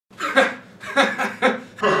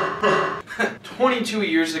22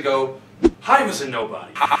 years ago, I was a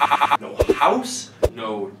nobody. No house,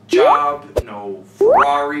 no job, no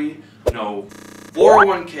Ferrari, no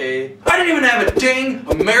 401k. I didn't even have a dang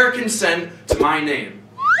American cent to my name.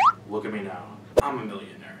 Look at me now. I'm a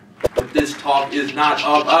millionaire. But this talk is not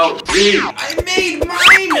about me. I made my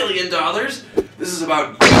 $1 million. This is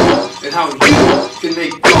about you and how you can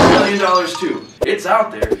make your $1 million too. It's out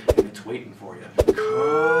there and it's waiting for you. Come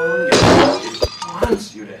get it. It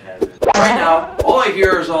wants you to have it. Right now, all I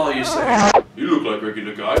hear is all you say. You look like a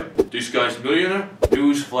regular guy. This guy's a millionaire?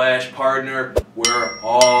 Newsflash, partner. We're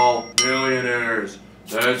all millionaires.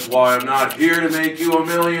 That's why I'm not here to make you a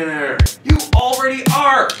millionaire. You already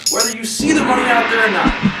are, whether you see the money out there or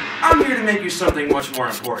not. I'm here to make you something much more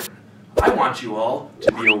important. I want you all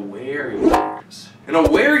to be aware-ionaires. An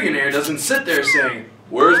aware-ionaire doesn't sit there saying,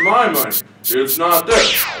 where's my money? It's not there.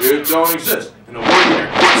 It don't exist. An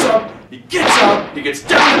aware-ionaire gets up, he gets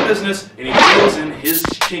down to business, and he deals in his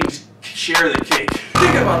king's share of the cake.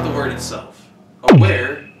 Think about the word itself.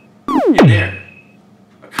 Aware-ionaire.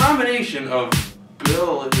 A combination of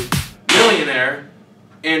millionaire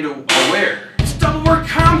and aware. It's a double word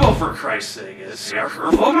combo for Christ's sake.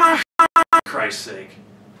 For my Christ's sake.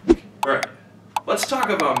 Alright, let's talk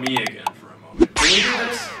about me again for a moment. Can we do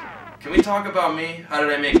this? Can we talk about me? How did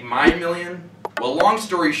I make my million? Well, long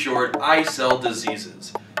story short, I sell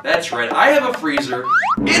diseases. That's right, I have a freezer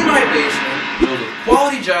in my basement filled with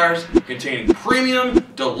quality jars containing premium,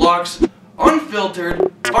 deluxe,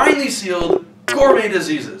 unfiltered, finely sealed, gourmet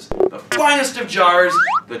diseases. The finest of jars,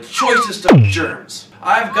 the choicest of germs.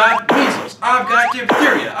 I've got measles, I've got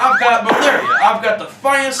diphtheria, I've got malaria, I've got the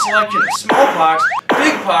finest selection of smallpox,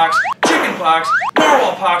 big pox, chicken pox,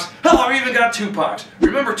 narwhal pox, hell, I've even got Tupac.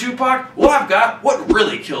 Remember Tupac? Well, I've got what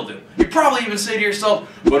really killed him. You probably even say to yourself,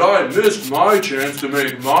 but I missed my chance to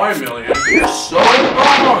make my million. You're so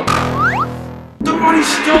wrong. The money's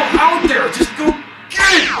still out there. Just go